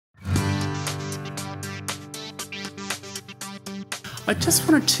I just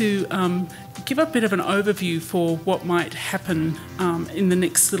wanted to give a bit of an overview for what might happen in the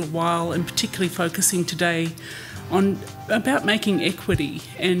next little while, and particularly focusing today on about making equity.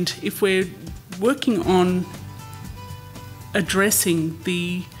 And if we're working on addressing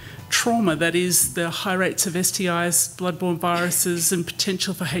the trauma that is the high rates of STIs, bloodborne viruses and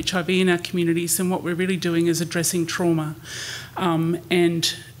potential for HIV in our communities, then what we're really doing is addressing trauma.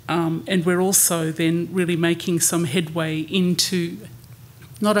 And we're also then really making some headway into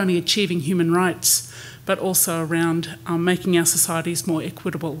not only achieving human rights, but also around making our societies more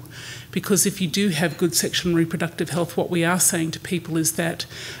equitable. Because if you do have good sexual and reproductive health, what we are saying to people is that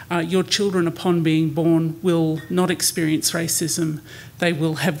your children upon being born will not experience racism. They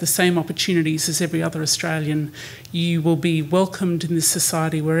will have the same opportunities as every other Australian. You will be welcomed in this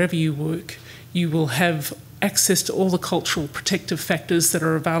society wherever you work. You will have access to all the cultural protective factors that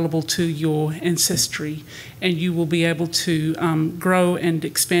are available to your ancestry, and you will be able to grow and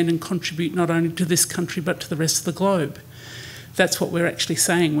expand and contribute not only to this country but to the rest of the globe. That's what we're actually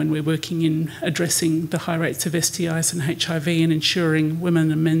saying when we're working in addressing the high rates of STIs and HIV and ensuring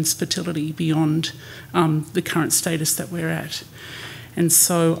women and men's fertility beyond the current status that we're at. And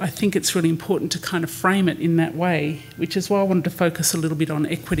so I think it's really important to kind of frame it in that way, which is why I wanted to focus a little bit on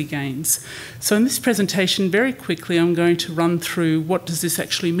equity gains. So in this presentation, very quickly, I'm going to run through what does this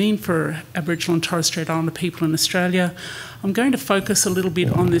actually mean for Aboriginal and Torres Strait Islander people in Australia. I'm going to focus a little bit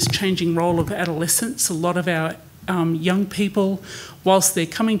on this changing role of adolescents. A lot of our young people, whilst they're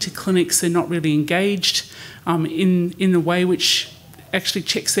coming to clinics, they're not really engaged in a way which actually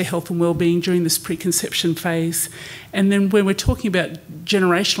checks their health and well-being during this preconception phase. And then when we're talking about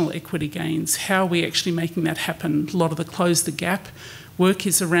generational equity gains, how are we actually making that happen? A lot of the Close the Gap work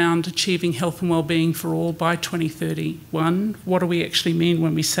is around achieving health and well-being for all by 2031. What do we actually mean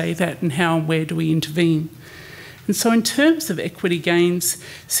when we say that, and how and where do we intervene? And so in terms of equity gains,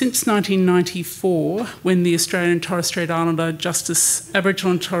 since 1994, when the Australian Torres Strait Islander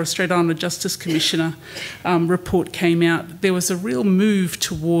Aboriginal and Torres Strait Islander Justice Commissioner report came out, there was a real move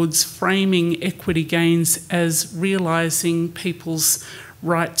towards framing equity gains as realising people's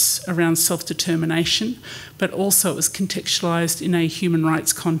rights around self-determination, but also it was contextualised in a human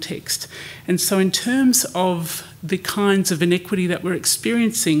rights context. And so in terms of the kinds of inequity that we're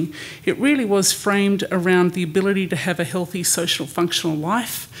experiencing, it really was framed around the ability to have a healthy social functional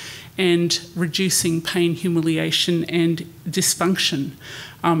life and reducing pain, humiliation and dysfunction.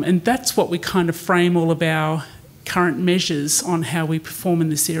 And that's what we kind of frame all of our current measures on how we perform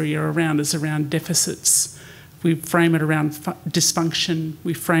in this area around, is around deficits. We frame it around dysfunction,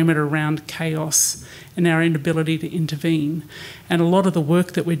 we frame it around chaos and our inability to intervene. And a lot of the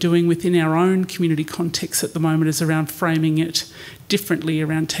work that we're doing within our own community context at the moment is around framing it differently,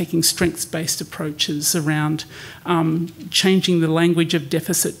 around taking strengths-based approaches, around changing the language of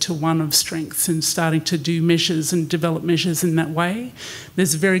deficit to one of strengths and starting to do measures and develop measures in that way.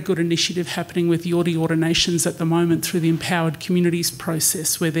 There's a very good initiative happening with Yorta Yorta Nations at the moment through the Empowered Communities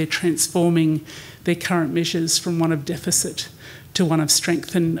process, where they're transforming their current measures from one of deficit to one of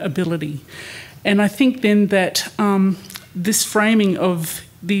strength and ability. And I think then that this framing of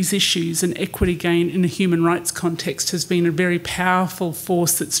these issues and equity gain in a human rights context has been a very powerful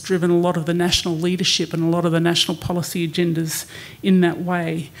force that's driven a lot of the national leadership and a lot of the national policy agendas in that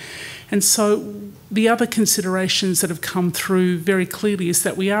way. And so the other considerations that have come through very clearly is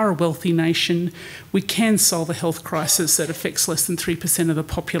that we are a wealthy nation. We can solve a health crisis that affects less than 3% of the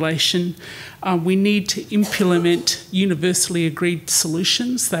population. We need to implement universally agreed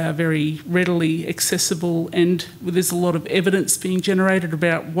solutions. They are very readily accessible, and there's a lot of evidence being generated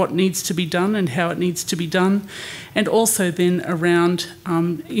about what needs to be done and how it needs to be done. And also then around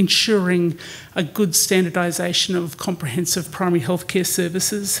ensuring a good standardisation of comprehensive primary healthcare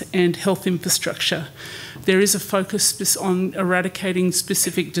services and health infrastructure. There is a focus on eradicating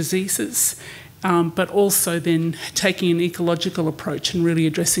specific diseases, but also then taking an ecological approach and really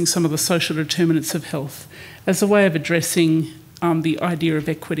addressing some of the social determinants of health as a way of addressing the idea of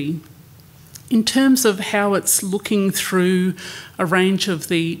equity. In terms of how it's looking through a range of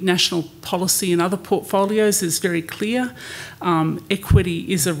the national policy and other portfolios is very clear.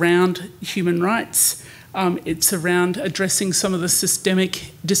 Equity is around human rights. It's around addressing some of the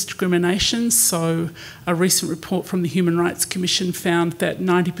systemic discriminations. So a recent report from the Human Rights Commission found that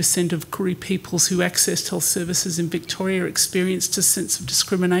 90% of Koori peoples who accessed health services in Victoria experienced a sense of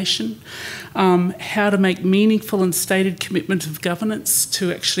discrimination. How to make meaningful and stated commitment of governance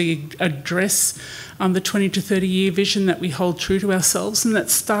to actually address the 20 to 30 year vision that we hold true to ourselves, and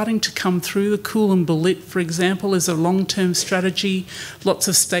that's starting to come through. The Coolum-Balit, for example, is a long-term strategy. Lots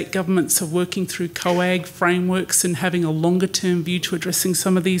of state governments are working through COAG vague frameworks and having a longer term view to addressing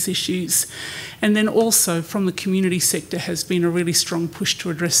some of these issues. And then also from the community sector has been a really strong push to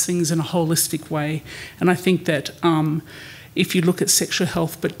address things in a holistic way. And I think that if you look at sexual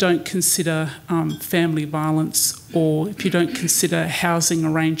health but don't consider family violence, or if you don't consider housing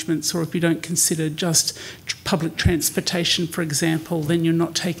arrangements, or if you don't consider just public transportation, for example, then you're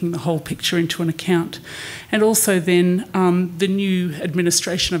not taking the whole picture into an account. And also then the new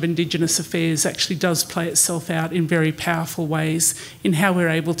administration of Indigenous Affairs actually does play itself out in very powerful ways in how we're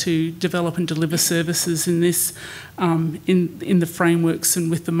able to develop and deliver services in this, in the frameworks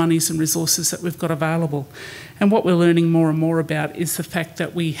and with the monies and resources that we've got available. And what we're learning more and more about is the fact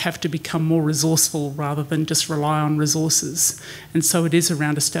that we have to become more resourceful rather than just rely on resources. And so it is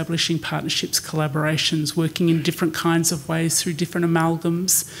around establishing partnerships, collaborations, working in different kinds of ways through different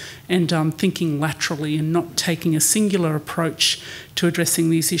amalgams, and thinking laterally and not taking a singular approach to addressing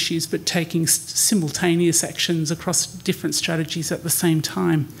these issues, but taking simultaneous actions across different strategies at the same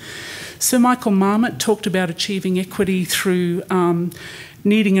time. Sir Michael Marmot talked about achieving equity through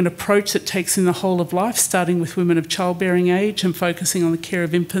needing an approach that takes in the whole of life, starting with women of childbearing age and focusing on the care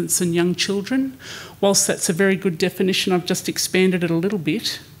of infants and young children. Whilst that's a very good definition, I've just expanded it a little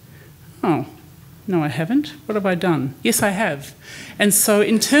bit. Oh, no, I haven't. What have I done? Yes, I have. And so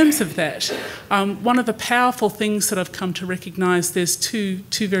in terms of that, one of the powerful things that I've come to recognise, there's two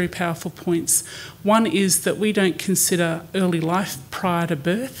very powerful points. One is that we don't consider early life prior to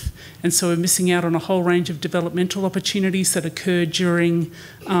birth, and so we're missing out on a whole range of developmental opportunities that occur during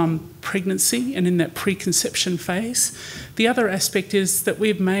pregnancy and in that preconception phase. The other aspect is that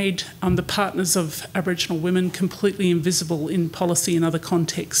we've made the partners of Aboriginal women completely invisible in policy and other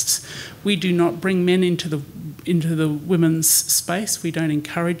contexts. We do not bring men into the women's space. We don't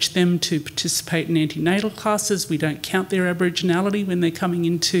encourage them to participate in antenatal classes. We don't count their Aboriginality when they're coming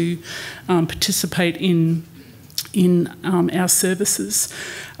in to participate in our services.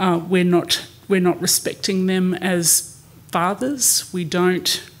 We're not respecting them as fathers.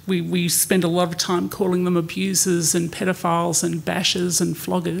 We spend a lot of time calling them abusers and pedophiles and bashers and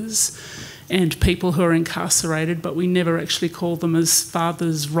floggers and people who are incarcerated, but we never actually call them as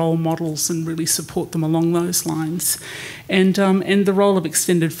fathers, role models, and really support them along those lines. And the role of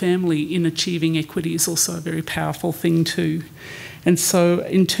extended family in achieving equity is also a very powerful thing too. And so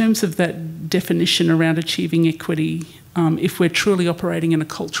in terms of that definition around achieving equity, if we're truly operating in a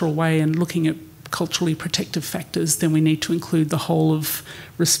cultural way and looking at culturally protective factors, then we need to include the whole of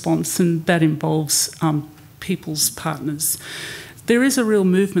response, and that involves people's partners. There is a real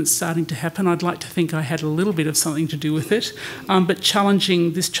movement starting to happen. I'd like to think I had a little bit of something to do with it, but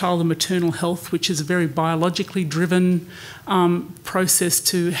challenging this child and maternal health, which is a very biologically driven process,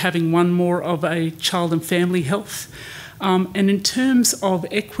 to having one more of a child and family health. And in terms of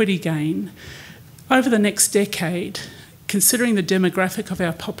equity gain, over the next decade, considering the demographic of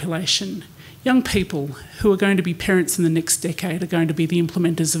our population, young people who are going to be parents in the next decade are going to be the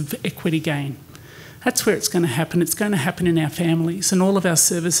implementers of equity gain. That's where it's going to happen. It's going to happen in our families, and all of our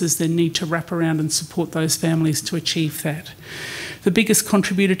services then need to wrap around and support those families to achieve that. The biggest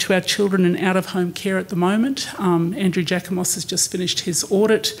contributor to our children in out-of-home care at the moment, Andrew Jacomos has just finished his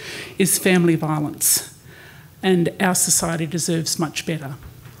audit, is family violence. And our society deserves much better.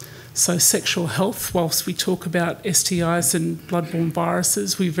 So sexual health, whilst we talk about STIs and bloodborne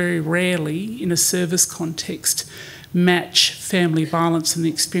viruses, we very rarely, in a service context, match family violence and the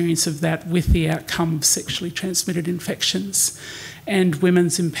experience of that with the outcome of sexually transmitted infections, and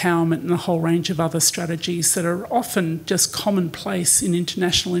women's empowerment and a whole range of other strategies that are often just commonplace in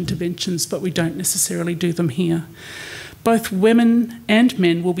international interventions, but we don't necessarily do them here. Both women and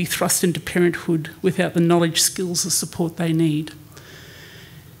men will be thrust into parenthood without the knowledge, skills, or support they need.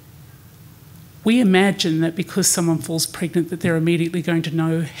 We imagine that because someone falls pregnant that they're immediately going to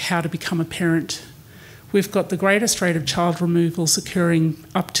know how to become a parent. We've got the greatest rate of child removals occurring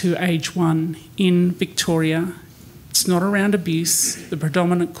up to age 1 in Victoria. It's not around abuse. The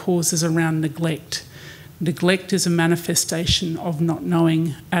predominant cause is around neglect. Neglect is a manifestation of not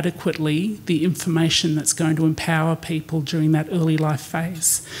knowing adequately the information that's going to empower people during that early life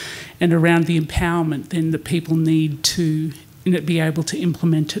phase. And around the empowerment then that people need to be able to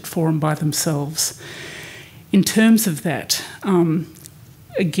implement it for and by themselves. In terms of that,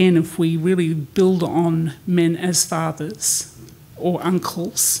 again, if we really build on men as fathers or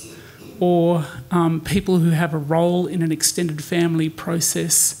uncles or people who have a role in an extended family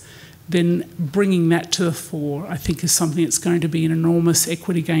process, then bringing that to the fore, I think, is something that's going to be an enormous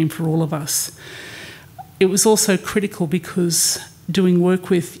equity gain for all of us. It was also critical because doing work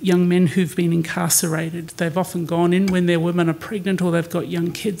with young men who've been incarcerated. They've often gone in when their women are pregnant, or they've got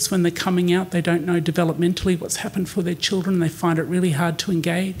young kids. When they're coming out, they don't know developmentally what's happened for their children. They find it really hard to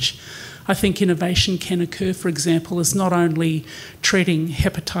engage. I think innovation can occur, for example, as not only treating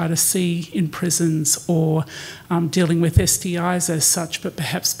hepatitis C in prisons or dealing with STIs as such, but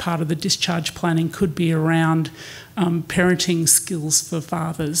perhaps part of the discharge planning could be around parenting skills for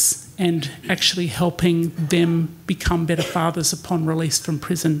fathers and actually helping them become better fathers upon release from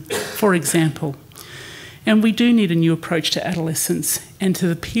prison, for example. And we do need a new approach to adolescence and to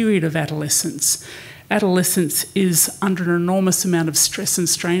the period of adolescence. Adolescence is under an enormous amount of stress and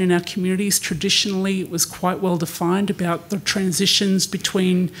strain in our communities. Traditionally, it was quite well defined about the transitions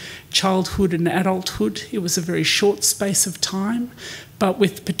between childhood and adulthood. It was a very short space of time, but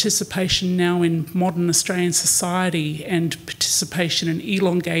with participation now in modern Australian society and participation in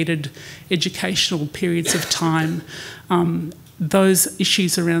elongated educational periods of time, those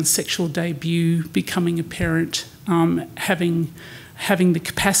issues around sexual debut, becoming a parent, having the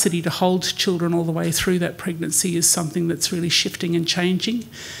capacity to hold children all the way through that pregnancy is something that's really shifting and changing.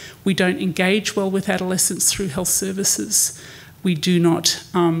 We don't engage well with adolescents through health services. We do not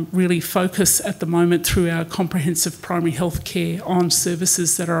really focus at the moment through our comprehensive primary health care on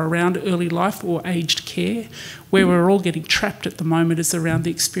services that are around early life or aged care. Where we're all getting trapped at the moment is around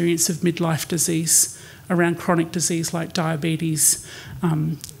the experience of midlife disease, around chronic disease like diabetes,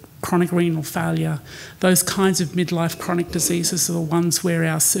 chronic renal failure. Those kinds of midlife chronic diseases are the ones where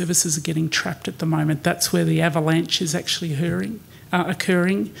our services are getting trapped at the moment. That's where the avalanche is actually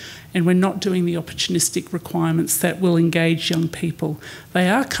occurring, and we're not doing the opportunistic requirements that will engage young people. They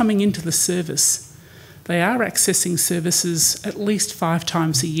are coming into the service. They are accessing services at least 5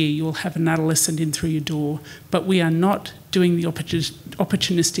 times a year. You will have an adolescent in through your door, but we are not doing the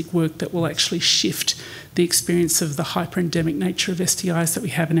opportunistic work that will actually shift the experience of the hyper-endemic nature of STIs that we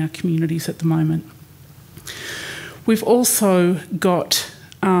have in our communities at the moment. We've also got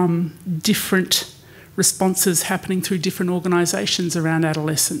different responses happening through different organisations around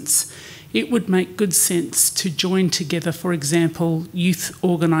adolescence. It would make good sense to join together, for example, youth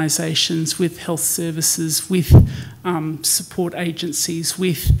organisations with health services, with support agencies,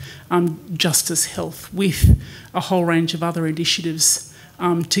 with Justice Health, with a whole range of other initiatives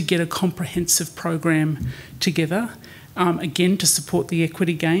to get a comprehensive program together, again, to support the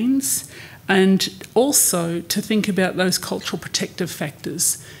equity gains, and also to think about those cultural protective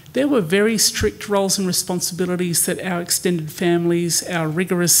factors. There were very strict roles and responsibilities that our extended families, our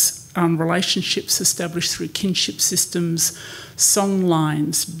rigorous relationships established through kinship systems, song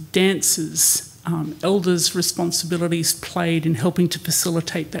lines, dances, elders' responsibilities played in helping to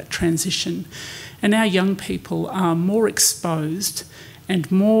facilitate that transition. And our young people are more exposed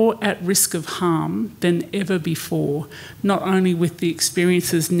and more at risk of harm than ever before, not only with the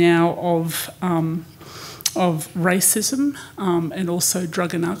experiences now of racism and also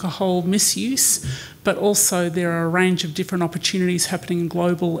drug and alcohol misuse, but also there are a range of different opportunities happening in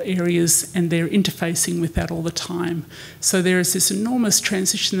global areas, and they're interfacing with that all the time. So there is this enormous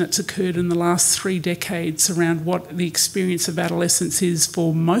transition that's occurred in the last 3 decades around what the experience of adolescence is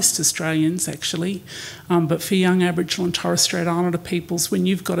for most Australians, actually, but for young Aboriginal and Torres Strait Islander peoples, when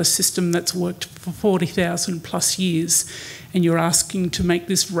you've got a system that's worked for 40,000 plus years and you're asking to make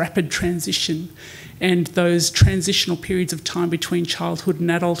this rapid transition, and those transitional periods of time between childhood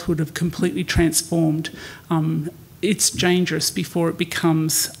and adulthood have completely transformed. It's dangerous before it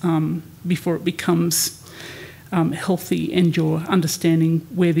becomes healthy, and you're understanding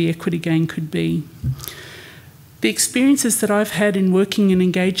where the equity gain could be. The experiences that I've had in working and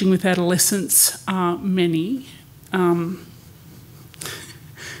engaging with adolescents are many.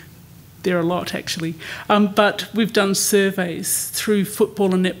 There are a lot, actually. But we've done surveys through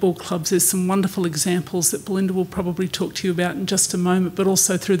football and netball clubs. There's some wonderful examples that Belinda will probably talk to you about in just a moment, but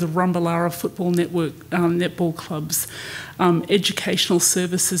also through the Rumballara football network, netball clubs. Educational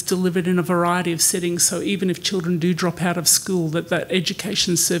services delivered in a variety of settings, so even if children do drop out of school, that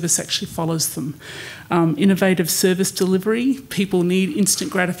education service actually follows them. Innovative service delivery. People need instant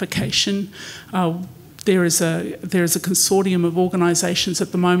gratification. There is a consortium of organisations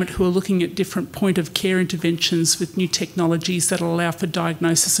at the moment who are looking at different point-of-care interventions with new technologies that allow for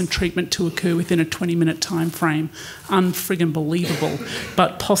diagnosis and treatment to occur within a 20-minute time frame. Unfriggin' believable,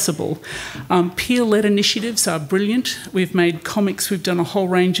 but possible. Peer-led initiatives are brilliant. We've made comics, we've done a whole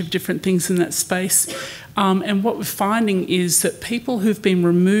range of different things in that space. And what we're finding is that people who've been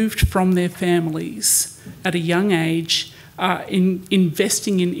removed from their families at a young age are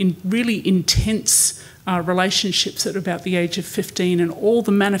investing in really intense relationships at about the age of 15, and all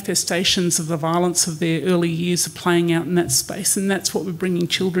the manifestations of the violence of their early years are playing out in that space, and that's what we're bringing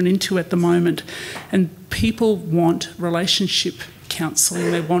children into at the moment. And people want relationship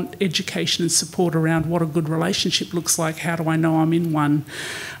counselling, they want education and support around what a good relationship looks like, how do I know I'm in one.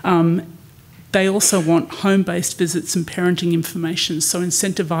 They also want home-based visits and parenting information, so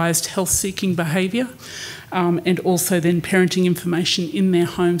incentivised health-seeking behaviour, and also then parenting information in their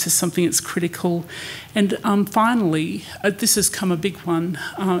homes is something that's critical. And finally, this has come a big one,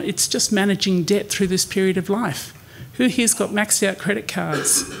 it's just managing debt through this period of life. Who here's got maxed out credit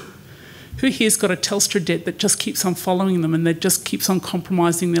cards? Who here's got a Telstra debt that just keeps on following them and that just keeps on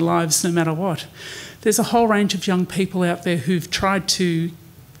compromising their lives no matter what? There's a whole range of young people out there who've tried to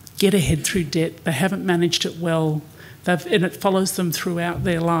get ahead through debt. They haven't managed it well, and it follows them throughout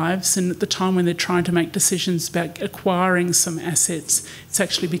their lives. And at the time when they're trying to make decisions about acquiring some assets, it's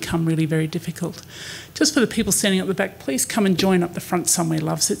actually become really very difficult. Just for the people standing at the back, please come and join up the front somewhere,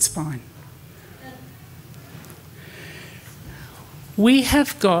 loves, it's fine. We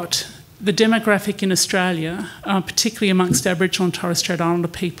have got the demographic in Australia, particularly amongst Aboriginal and Torres Strait Islander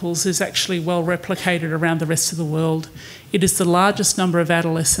peoples, is actually well replicated around the rest of the world. It is the largest number of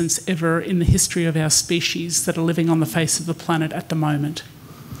adolescents ever in the history of our species that are living on the face of the planet at the moment.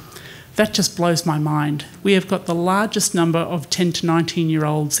 That just blows my mind. We have got the largest number of 10 to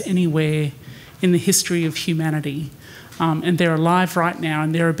 19-year-olds anywhere in the history of humanity, and they're alive right now,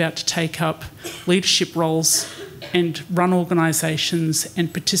 and they're about to take up leadership roles and run organisations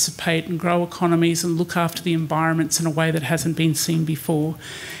and participate and grow economies and look after the environments in a way that hasn't been seen before.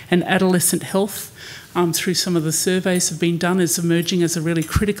 And adolescent health, through some of the surveys have been done, is emerging as a really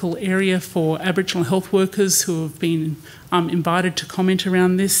critical area for Aboriginal health workers who have been invited to comment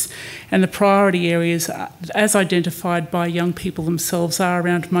around this. And the priority areas, as identified by young people themselves, are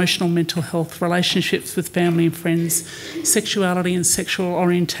around emotional mental health, relationships with family and friends, sexuality and sexual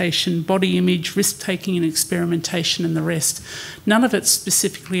orientation, body image, risk-taking and experimentation, and the rest. None of it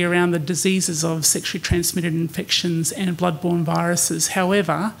specifically around the diseases of sexually transmitted infections and bloodborne viruses.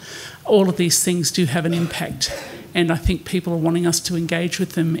 However, all of these things do have an impact, and I think people are wanting us to engage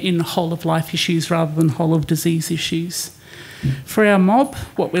with them in whole-of-life issues rather than whole-of-disease issues. For our mob,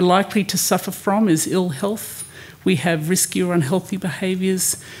 what we're likely to suffer from is ill health. We have risky or unhealthy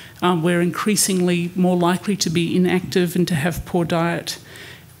behaviours. We're increasingly more likely to be inactive and to have poor diet.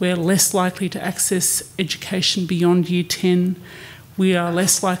 We're less likely to access education beyond Year 10. We are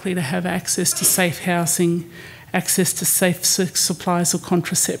less likely to have access to safe housing, access to safe supplies or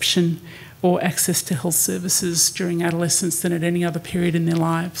contraception, or access to health services during adolescence than at any other period in their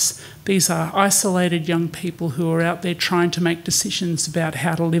lives. These are isolated young people who are out there trying to make decisions about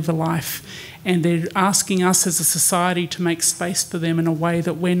how to live a life, and they're asking us as a society to make space for them in a way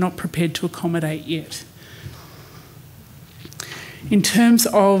that we're not prepared to accommodate yet. In terms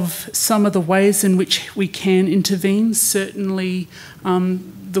of some of the ways in which we can intervene, certainly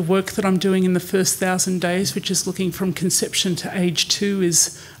the work that I'm doing in the first 1,000 days, which is looking from conception to age 2,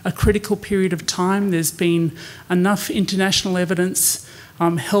 is a critical period of time. There's been enough international evidence,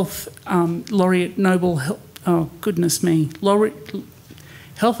 health laureate Nobel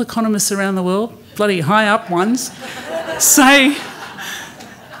health economists around the world, bloody high up ones, say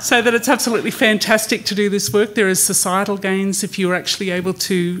that it's absolutely fantastic to do this work. There is societal gains if you're actually able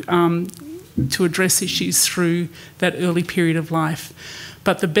to address issues through that early period of life.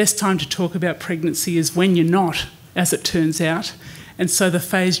 But the best time to talk about pregnancy is when you're not, as it turns out. And so the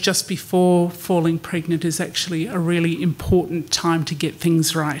phase just before falling pregnant is actually a really important time to get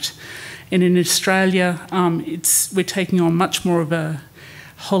things right. And in Australia, we're taking on much more of a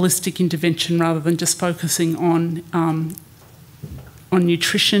holistic intervention rather than just focusing on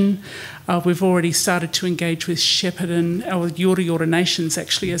nutrition. We've already started to engage with Shepherd and our Yorta Yorta nations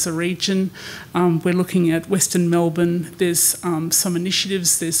actually as a region. We're looking at Western Melbourne. There's some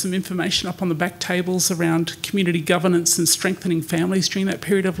initiatives, there's some information up on the back tables around community governance and strengthening families during that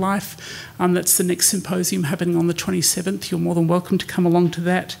period of life. That's the next symposium happening on the 27th. You're more than welcome to come along to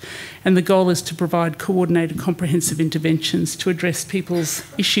that. And the goal is to provide coordinated, comprehensive interventions to address people's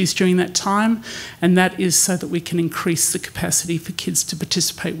issues during that time, and that is so that we can increase the capacity for kids to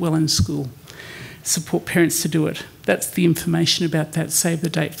participate well in school. Support parents to do it. That's the information about that save the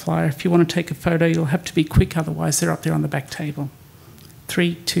date flyer. If you want to take a photo, you'll have to be quick, otherwise they're up there on the back table.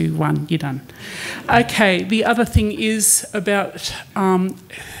 3, 2, 1, you're done. Okay, the other thing is about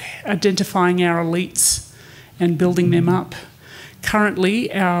identifying our elites and building them up.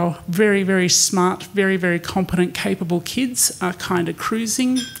 Currently, our very, very smart, very, very competent, capable kids are kind of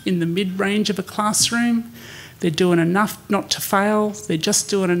cruising in the mid-range of a classroom. They're doing enough not to fail. They're just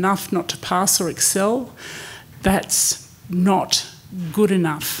doing enough not to pass or excel. That's not good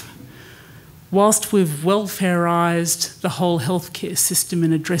enough. Whilst we've welfarised the whole healthcare system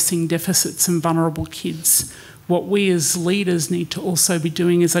in addressing deficits and vulnerable kids, what we as leaders need to also be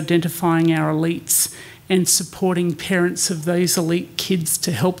doing is identifying our elites and supporting parents of those elite kids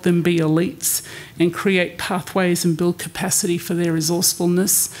to help them be elites and create pathways and build capacity for their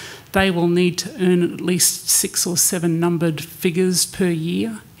resourcefulness. They will need to earn at least 6 or 7 numbered figures per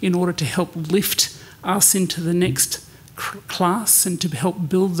year in order to help lift us into the next class and to help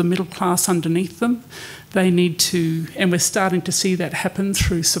build the middle class underneath them. They need to, and we're starting to see that happen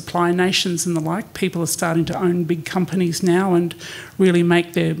through supply nations and the like. People are starting to own big companies now and really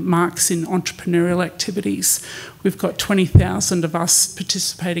make their marks in entrepreneurial activities. We've got 20,000 of us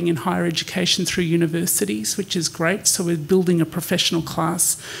participating in higher education through universities, which is great. So we're building a professional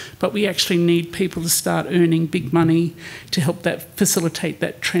class, but we actually need people to start earning big money to help that facilitate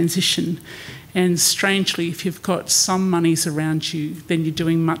that transition. And strangely, if you've got some monies around you, then you're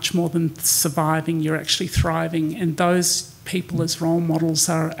doing much more than surviving, you're actually thriving. And those people as role models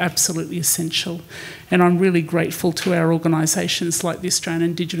are absolutely essential. And I'm really grateful to our organisations like the Australian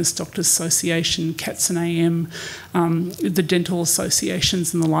Indigenous Doctors Association, CATS and AM, the dental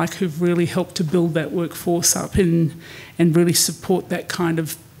associations and the like, who've really helped to build that workforce up and really support that kind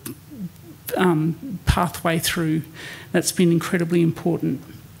of pathway through. That's been incredibly important.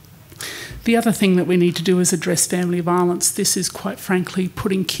 The other thing that we need to do is address family violence. This is, quite frankly,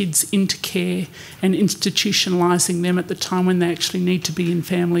 putting kids into care and institutionalising them at the time when they actually need to be in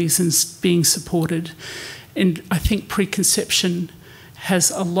families and being supported. And I think preconception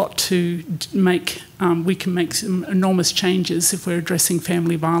has a lot to make. We can make some enormous changes if we're addressing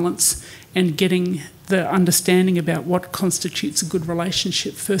family violence and getting the understanding about what constitutes a good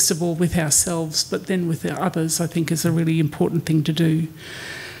relationship, first of all with ourselves, but then with our others, I think is a really important thing to do.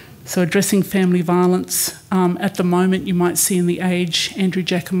 So addressing family violence, at the moment you might see in The Age, Andrew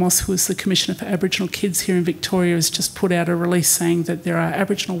Jacomos, who is the Commissioner for Aboriginal Kids here in Victoria, has just put out a release saying that there are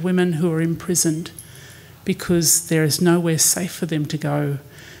Aboriginal women who are imprisoned because there is nowhere safe for them to go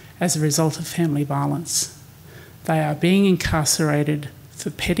as a result of family violence. They are being incarcerated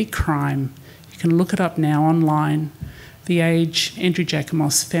for petty crime. You can look it up now online. The Age, Andrew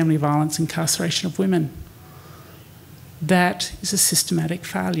Jacomos, Family Violence, Incarceration of Women. That is a systematic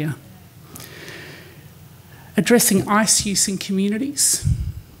failure. Addressing ice use in communities.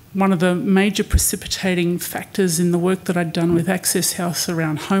 One of the major precipitating factors in the work that I'd done with Access House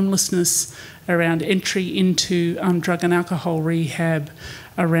around homelessness, around entry into drug and alcohol rehab,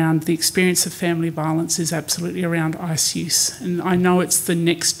 around the experience of family violence is absolutely around ice use. And I know it's the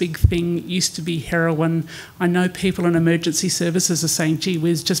next big thing. It used to be heroin. I know people in emergency services are saying, gee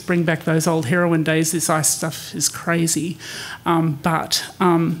whiz, just bring back those old heroin days. This ice stuff is crazy. But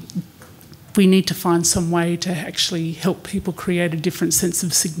we need to find some way to actually help people create a different sense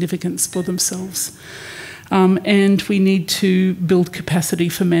of significance for themselves. And we need to build capacity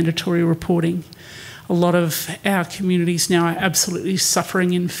for mandatory reporting. A lot of our communities now are absolutely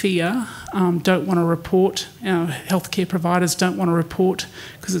suffering in fear, don't want to report. Our healthcare providers don't want to report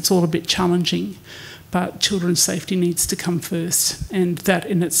because it's all a bit challenging. But children's safety needs to come first, and that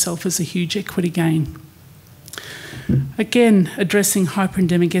in itself is a huge equity gain. Again, addressing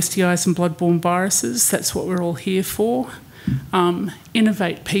hyperendemic STIs and bloodborne viruses, that's what we're all here for.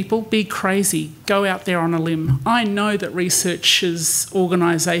 Innovate, people, be crazy, go out there on a limb. I know that researchers,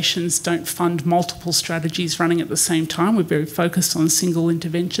 organisations don't fund multiple strategies running at the same time. We're very focused on single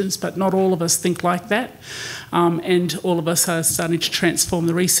interventions, but not all of us think like that. And all of us are starting to transform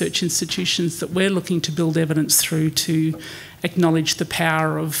the research institutions that we're looking to build evidence through to acknowledge the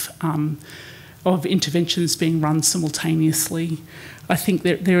power of interventions being run simultaneously. I think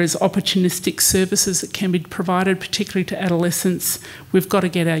that there is opportunistic services that can be provided, particularly to adolescents. We've got to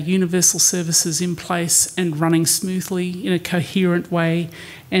get our universal services in place and running smoothly in a coherent way,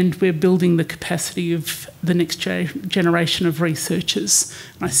 and we're building the capacity of the next generation of researchers.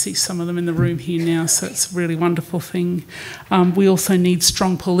 I see some of them in the room here now, so it's a really wonderful thing. We also need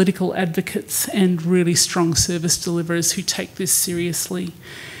strong political advocates and really strong service deliverers who take this seriously.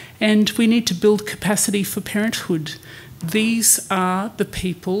 And we need to build capacity for parenthood. These are the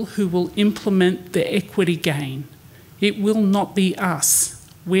people who will implement the equity gain. It will not be us.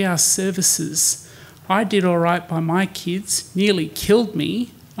 We are services. I did all right by my kids, nearly killed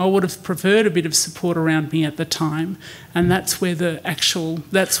me. I would have preferred a bit of support around me at the time, and that's where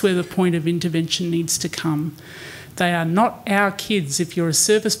the point of intervention needs to come. They are not our kids. If you're a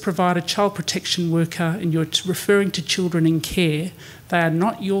service provider, child protection worker, and you're referring to children in care, they are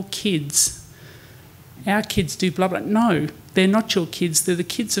not your kids. our kids do blah, blah. No, they're not your kids. They're the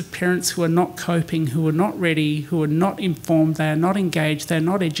kids of parents who are not coping, who are not ready, who are not informed, they are not engaged, they're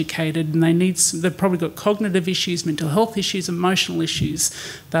not educated, and they've probably got cognitive issues, mental health issues, emotional issues.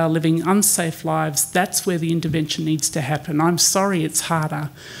 They are living unsafe lives. That's where the intervention needs to happen. I'm sorry it's harder,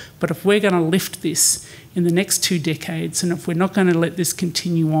 but if we're going to lift this in the next 2 decades, and if we're not going to let this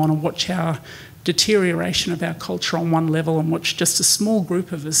continue on and watch our deterioration of our culture on one level and watch just a small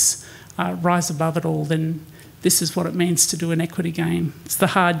group of us rise above it all, then this is what it means to do an equity game. It's the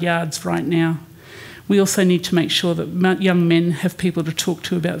hard yards right now. We also need to make sure that young men have people to talk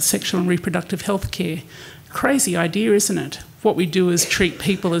to about sexual and reproductive health care. Crazy idea, isn't it? What we do is treat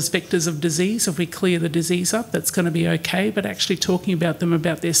people as vectors of disease. If we clear the disease up, that's going to be okay, but actually talking about them,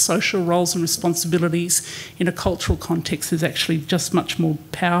 about their social roles and responsibilities in a cultural context is actually just much more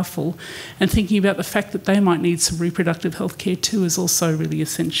powerful. And thinking about the fact that they might need some reproductive health care too is also really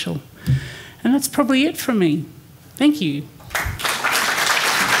essential. And that's probably it from me. Thank you.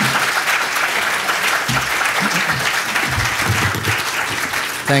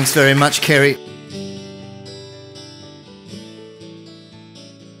 Thanks very much, Kerry.